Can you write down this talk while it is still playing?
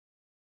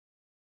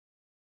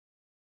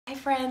Hi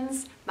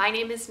friends, my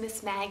name is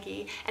Miss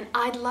Maggie and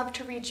I'd love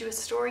to read you a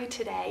story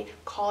today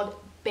called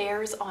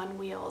Bears on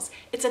Wheels.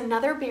 It's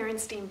another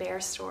Berenstain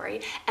Bears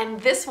story,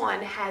 and this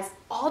one has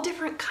all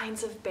different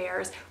kinds of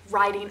bears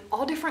riding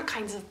all different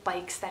kinds of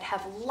bikes that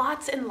have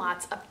lots and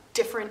lots of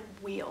different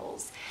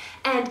wheels.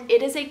 And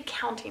it is a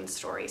counting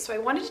story, so I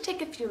wanted to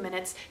take a few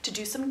minutes to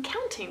do some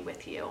counting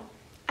with you.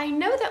 I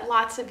know that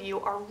lots of you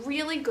are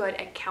really good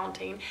at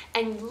counting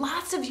and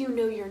lots of you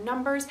know your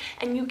numbers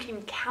and you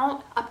can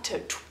count up to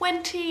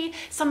 20.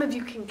 Some of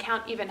you can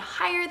count even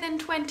higher than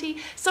 20.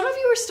 Some of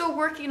you are still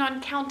working on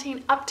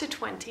counting up to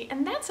 20,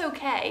 and that's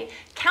okay.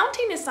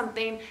 Counting is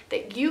something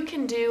that you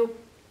can do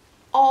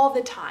all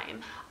the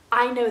time.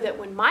 I know that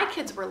when my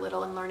kids were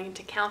little and learning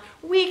to count,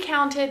 we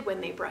counted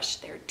when they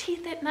brushed their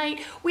teeth at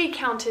night, we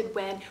counted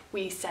when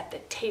we set the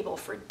table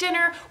for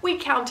dinner, we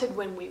counted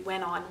when we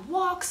went on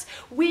walks,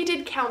 we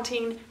did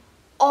counting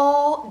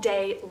all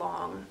day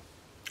long.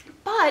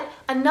 But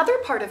another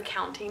part of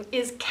counting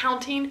is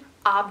counting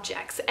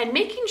objects and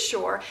making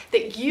sure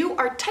that you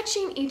are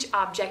touching each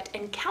object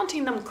and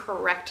counting them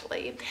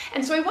correctly.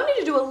 And so I wanted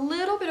to do a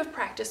little bit of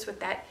practice with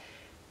that.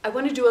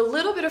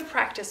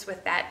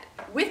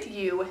 With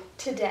you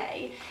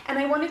today, and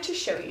I wanted to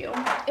show you.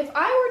 If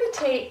I were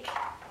to take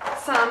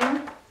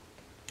some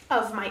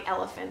of my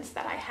elephants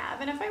that I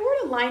have, and if I were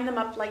to line them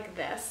up like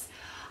this,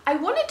 I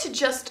wanted to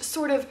just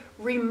sort of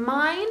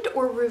remind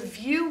or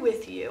review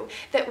with you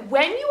that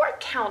when you are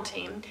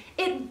counting,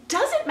 it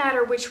doesn't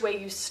matter which way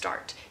you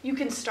start. You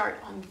can start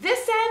on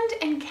this end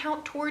and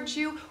count towards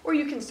you, or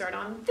you can start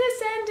on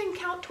this end and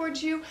count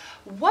towards you.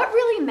 What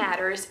really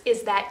matters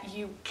is that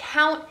you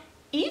count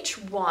each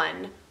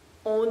one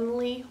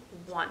only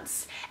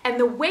once. And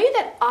the way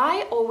that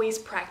I always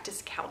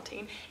practice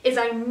counting is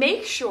I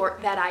make sure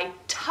that I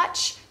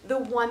touch the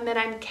one that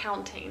I'm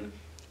counting.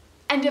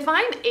 And if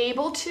I'm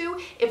able to,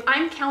 if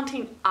I'm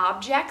counting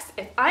objects,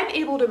 if I'm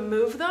able to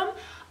move them,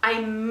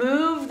 I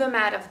move them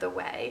out of the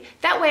way.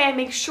 That way I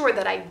make sure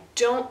that I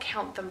don't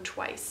count them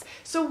twice.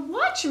 So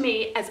watch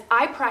me as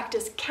I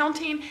practice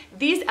counting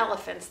these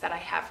elephants that I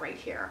have right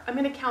here. I'm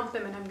going to count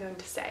them and I'm going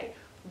to say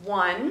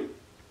 1,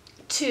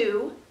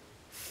 2,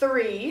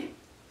 3,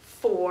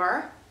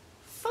 4,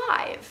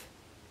 5.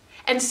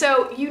 And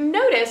so you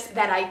notice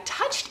that I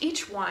touched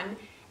each one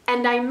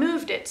and I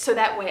moved it, so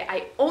that way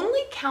I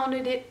only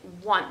counted it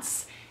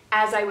once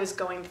as I was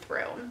going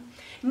through.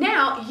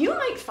 Now, you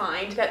might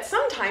find that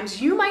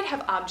sometimes you might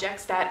have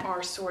objects that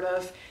are sort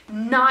of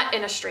not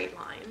in a straight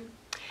line,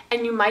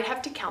 and you might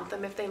have to count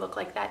them if they look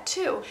like that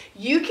too.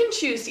 You can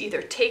choose to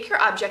either take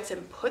your objects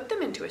and put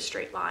them into a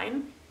straight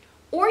line,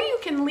 or you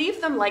can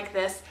leave them like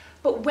this,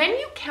 but when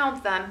you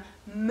count them,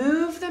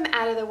 move them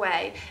out of the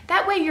way.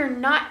 That way you're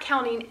not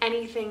counting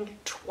anything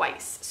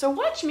twice. So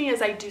watch me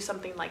as I do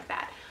something like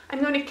that. I'm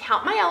going to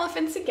count my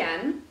elephants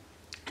again,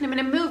 and I'm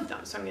going to move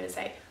them. So I'm going to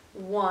say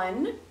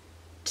 1,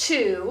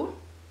 2,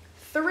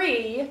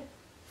 3,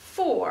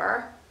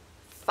 4,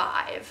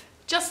 5,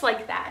 just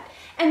like that.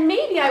 And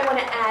maybe I want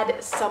to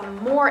add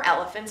some more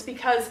elephants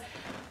because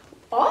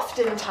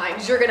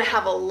oftentimes you're going to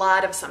have a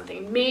lot of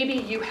something. Maybe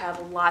you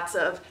have lots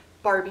of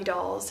Barbie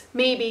dolls,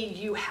 maybe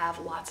you have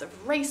lots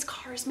of race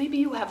cars, maybe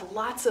you have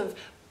lots of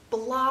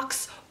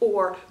blocks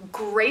or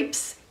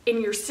grapes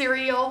in your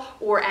cereal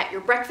or at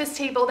your breakfast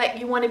table that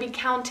you want to be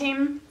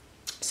counting.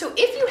 So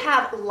if you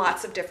have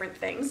lots of different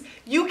things,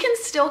 you can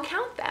still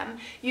count them.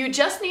 You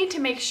just need to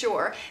make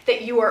sure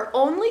that you are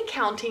only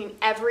counting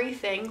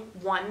everything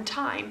one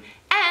time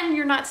and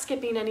you're not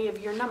skipping any of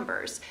your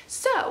numbers.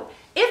 So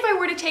if I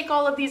were to take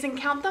all of these and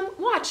count them,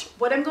 watch.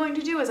 What I'm going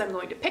to do is I'm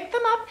going to pick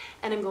them up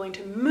and I'm going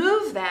to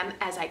move them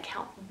as I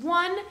count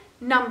one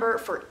number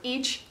for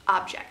each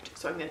object.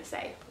 So I'm going to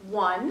say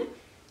 1,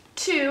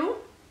 2,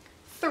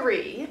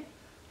 3,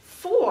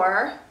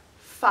 4,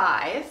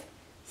 5,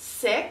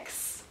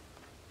 6,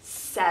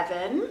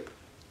 7,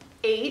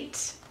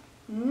 8,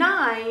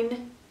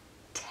 9,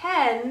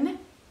 10,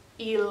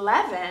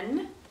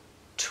 11,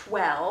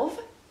 12,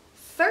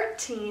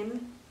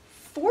 13,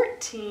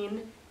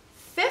 14,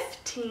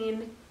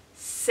 15,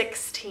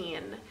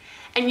 16.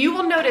 And you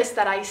will notice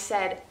that I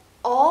said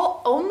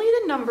only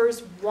the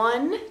numbers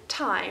one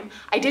time.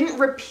 I didn't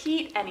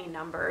repeat any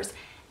numbers,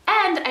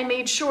 and I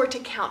made sure to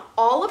count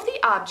all of the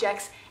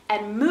objects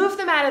and move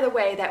them out of the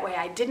way. That way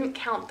I didn't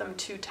count them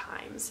 2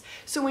 times.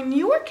 So when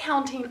you are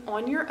counting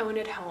on your own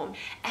at home,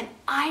 and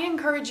I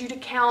encourage you to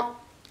count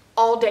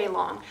all day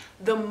long,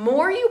 the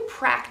more you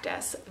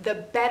practice, the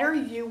better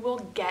you will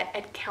get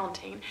at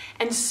counting.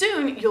 And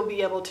soon you'll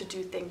be able to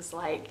do things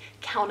like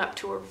count up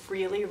to a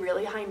really,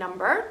 really high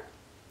number.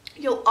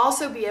 You'll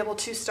also be able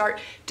to start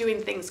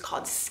doing things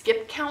called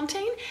skip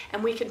counting,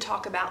 and we can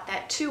talk about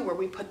that too, where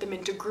we put them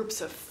into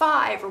groups of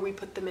 5 or we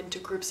put them into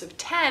groups of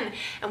 10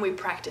 and we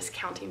practice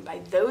counting by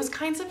those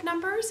kinds of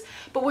numbers.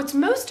 But what's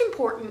most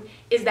important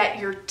is that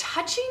you're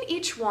touching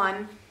each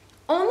one,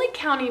 only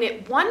counting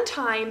it one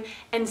time,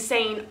 and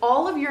saying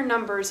all of your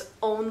numbers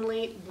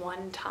only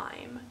one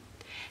time.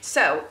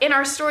 So in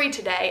our story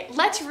today,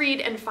 let's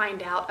read and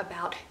find out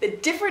about the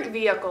different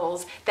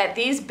vehicles that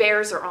these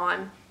bears are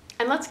on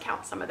and let's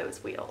count some of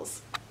those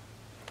wheels.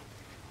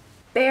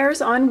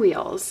 Bears on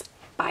Wheels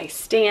by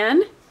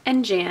Stan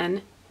and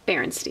Jan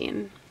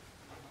Berenstain.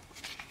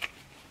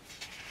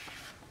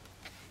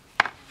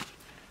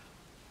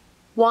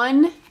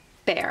 One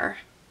bear,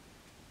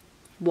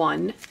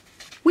 one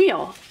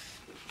wheel.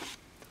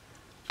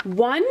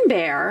 One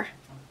bear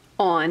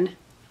on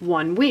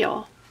one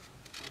wheel.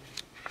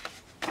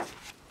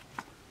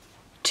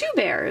 Two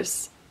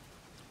bears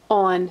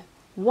on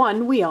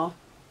one wheel.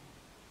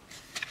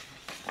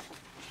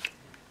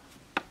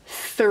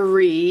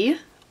 Three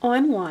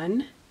on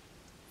one,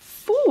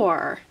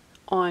 four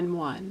on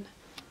one.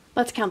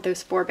 Let's count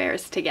those 4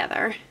 bears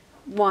together.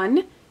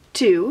 1,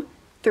 2,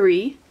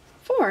 3,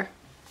 4.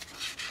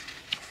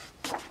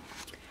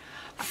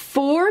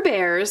 4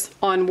 bears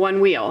on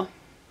one wheel.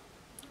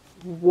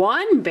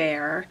 1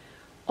 bear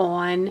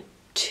on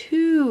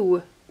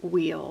 2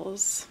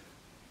 wheels.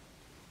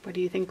 What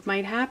do you think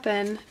might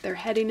happen? They're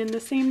heading in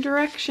the same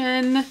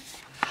direction.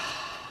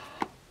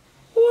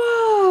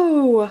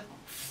 Whoa!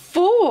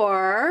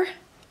 4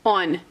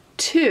 on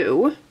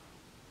 2,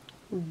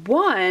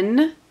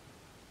 1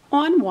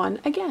 on 1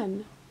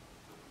 again.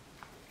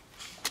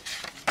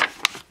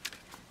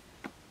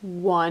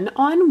 1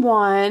 on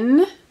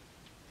 1,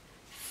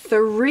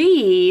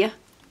 3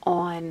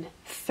 on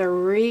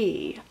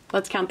 3.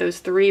 Let's count those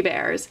 3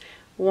 bears.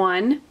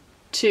 1,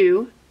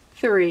 2,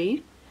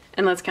 3.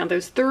 And let's count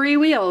those 3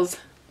 wheels.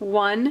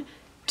 1,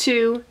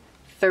 2,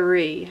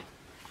 3.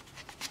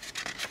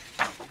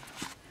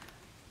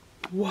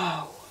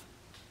 Whoa.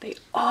 They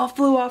all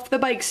flew off the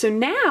bike. So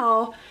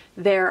now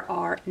there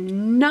are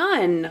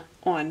none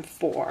on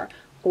 4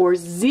 or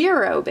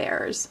 0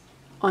 bears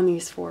on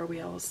these 4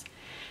 wheels.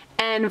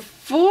 And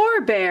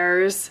 4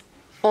 bears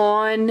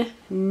on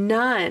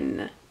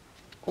none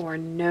or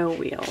no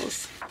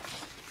wheels.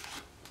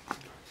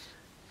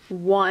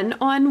 1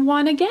 on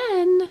 1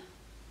 again.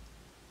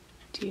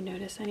 Do you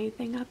notice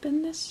anything up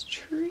in this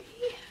tree?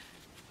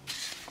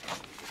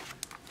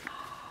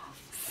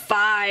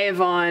 5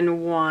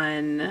 on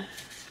 1.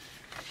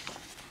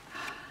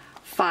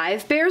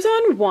 5 bears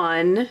on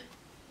 1,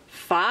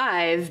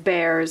 5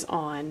 bears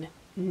on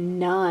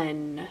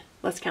none.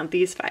 Let's count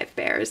these 5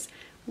 bears.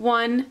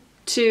 1,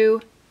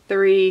 2,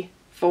 3,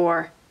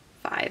 4,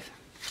 5.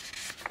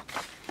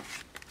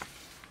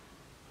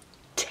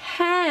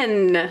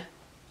 10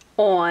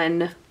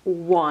 on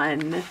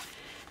 1.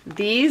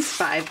 These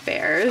 5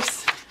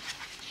 bears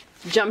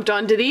jumped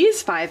onto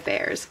these 5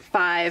 bears.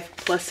 5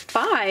 plus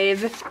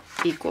 5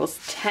 equals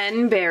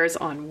 10 bears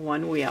on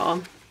 1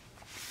 wheel.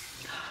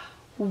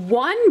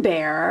 1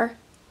 bear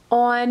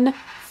on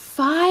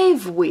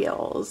 5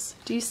 wheels.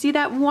 Do you see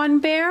that 1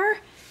 bear?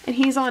 And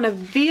he's on a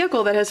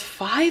vehicle that has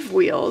 5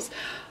 wheels.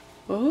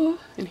 Oh,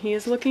 and he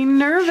is looking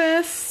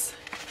nervous.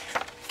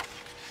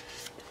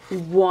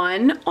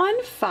 1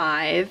 on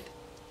 5,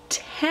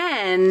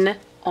 10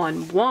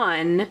 on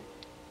 1, and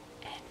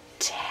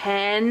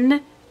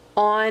 10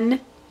 on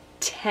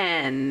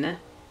 10. What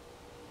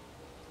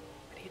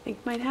do you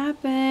think might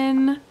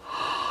happen?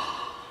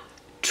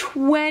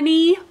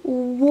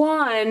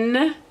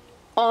 21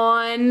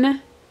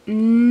 on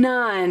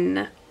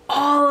none.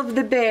 All of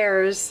the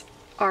bears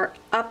are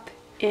up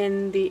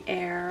in the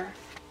air.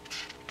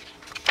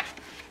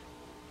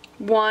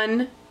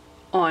 1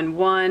 on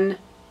 1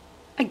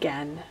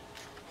 again.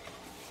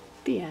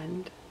 The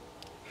end.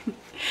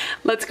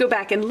 Let's go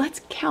back and let's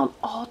count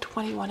all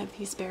 21 of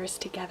these bears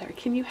together.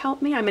 Can you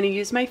help me? I'm going to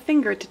use my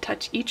finger to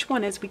touch each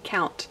one as we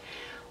count.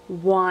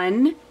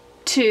 1,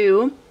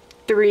 2,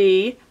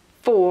 3,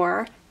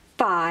 4,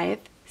 5,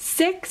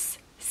 6,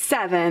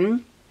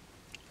 7,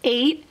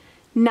 8,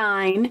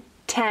 9,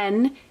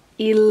 10,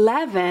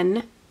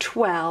 11,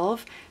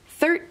 12,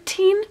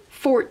 13,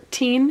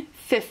 14,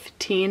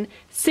 15,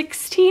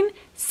 16,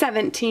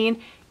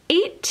 17,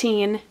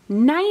 18,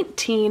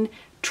 19,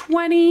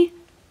 20,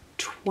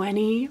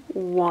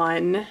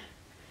 21.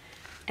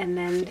 And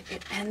then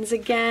it ends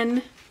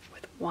again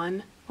with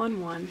 1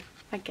 on 1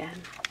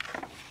 again.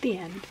 The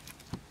end.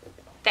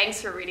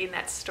 Thanks for reading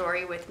that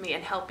story with me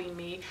and helping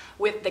me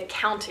with the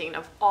counting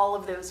of all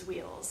of those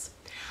wheels.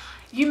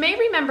 You may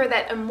remember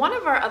that in one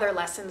of our other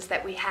lessons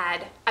that we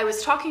had, I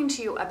was talking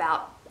to you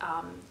about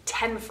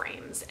 10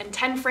 frames, and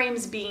 10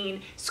 frames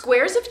being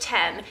squares of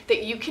 10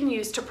 that you can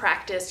use to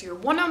practice your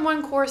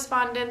one-on-one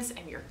correspondence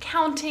and your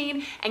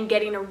counting and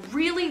getting a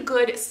really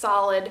good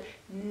solid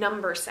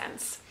number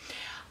sense.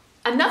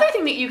 Another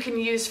thing that you can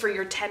use for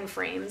your 10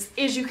 frames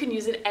is you can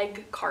use an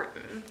egg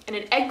carton. And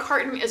an egg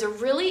carton is a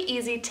really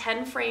easy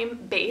 10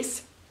 frame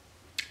base.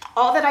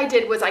 All that I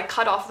did was I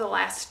cut off the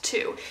last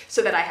 2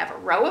 so that I have a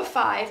row of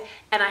 5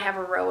 and I have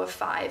a row of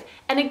 5.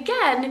 And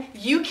again,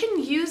 you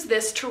can use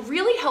this to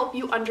really help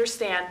you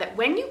understand that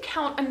when you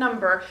count a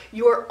number,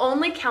 you are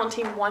only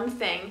counting one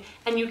thing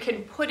and you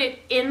can put it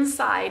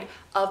inside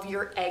of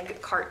your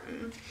egg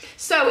carton.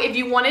 So if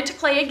you wanted to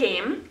play a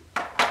game,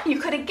 you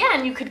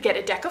could get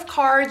a deck of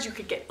cards, you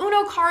could get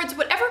Uno cards,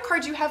 whatever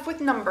cards you have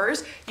with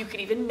numbers. You could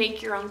even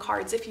make your own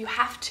cards if you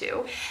have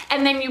to.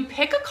 And then you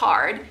pick a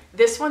card.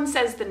 This one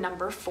says the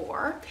number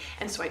 4.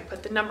 And so I'd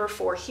put the number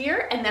 4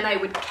 here, and then I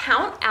would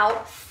count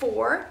out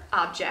 4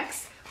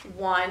 objects.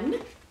 1,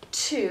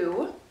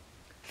 2,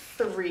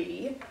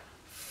 3,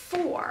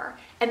 4.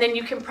 And then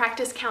you can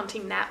practice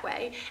counting that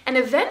way. And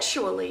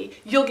eventually,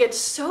 you'll get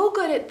so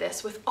good at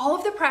this with all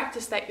of the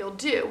practice that you'll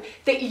do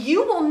that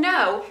you will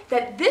know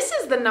that this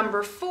is the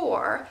number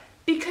 4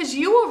 because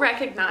you will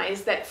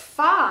recognize that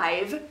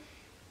 5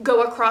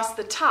 go across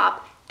the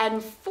top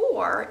and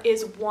 4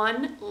 is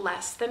 1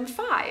 less than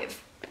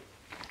 5.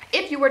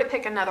 If you were to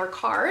pick another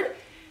card,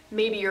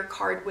 maybe your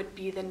card would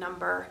be the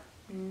number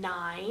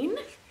 9.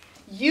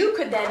 You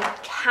could then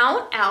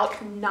count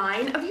out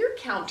 9 of your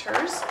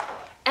counters.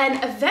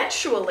 And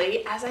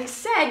eventually, as I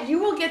said, you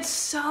will get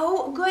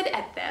so good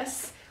at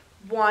this.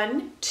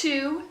 1,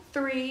 2,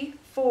 3,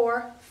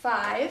 4,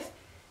 5,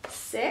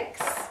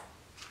 6,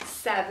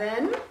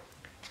 7,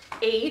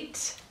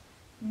 8,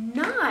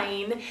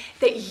 9,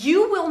 that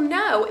you will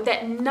know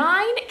that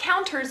 9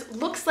 counters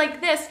looks like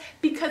this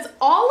because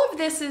all of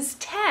this is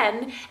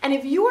 10. And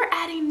if you are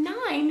adding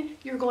 9,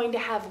 you're going to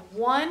have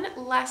 1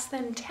 less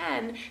than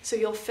 10. So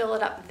you'll fill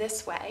it up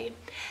this way.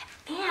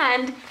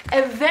 And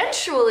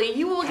eventually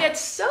you will get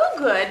so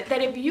good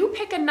that if you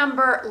pick a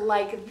number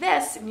like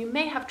this, and you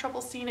may have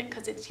trouble seeing it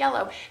because it's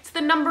yellow, it's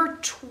the number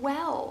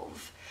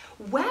 12.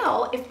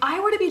 Well, if I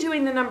were to be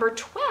doing the number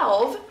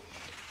 12,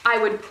 I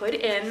would put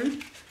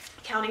in,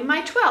 counting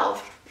my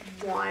 12,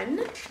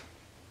 1,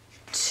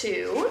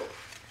 2,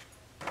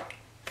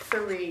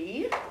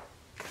 3,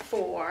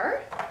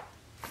 4,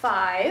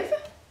 5,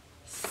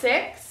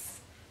 6,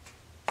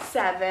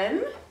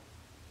 7,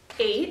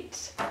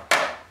 8,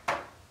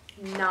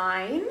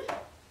 9,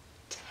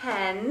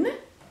 10,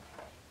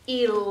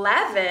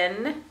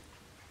 11,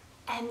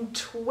 and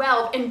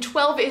 12. And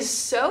 12 is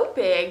so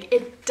big,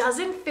 it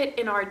doesn't fit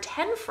in our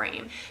 10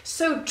 frame.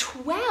 So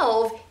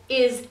 12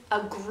 is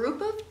a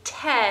group of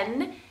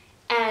 10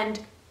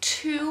 and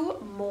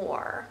 2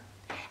 more.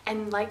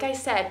 And like I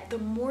said, the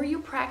more you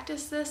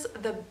practice this,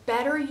 the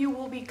better you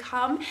will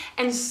become.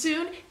 And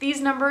soon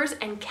these numbers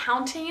and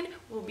counting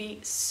will be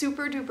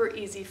super duper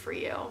easy for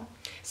you.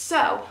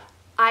 So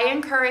I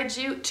encourage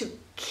you to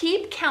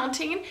keep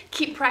counting,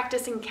 keep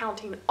practicing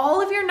counting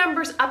all of your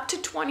numbers up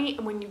to 20.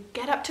 And when you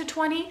get up to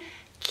 20,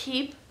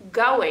 keep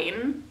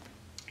going.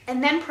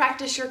 And then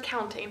practice your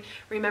counting.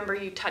 Remember,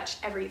 you touch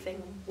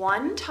everything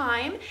one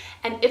time.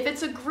 And if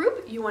it's a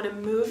group, you want to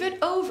move it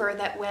over.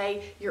 That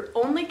way, you're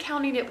only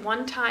counting it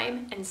one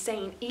time and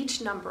saying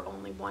each number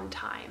only one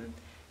time.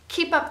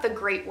 Keep up the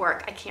great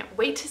work. I can't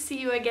wait to see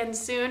you again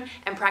soon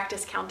and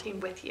practice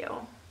counting with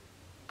you.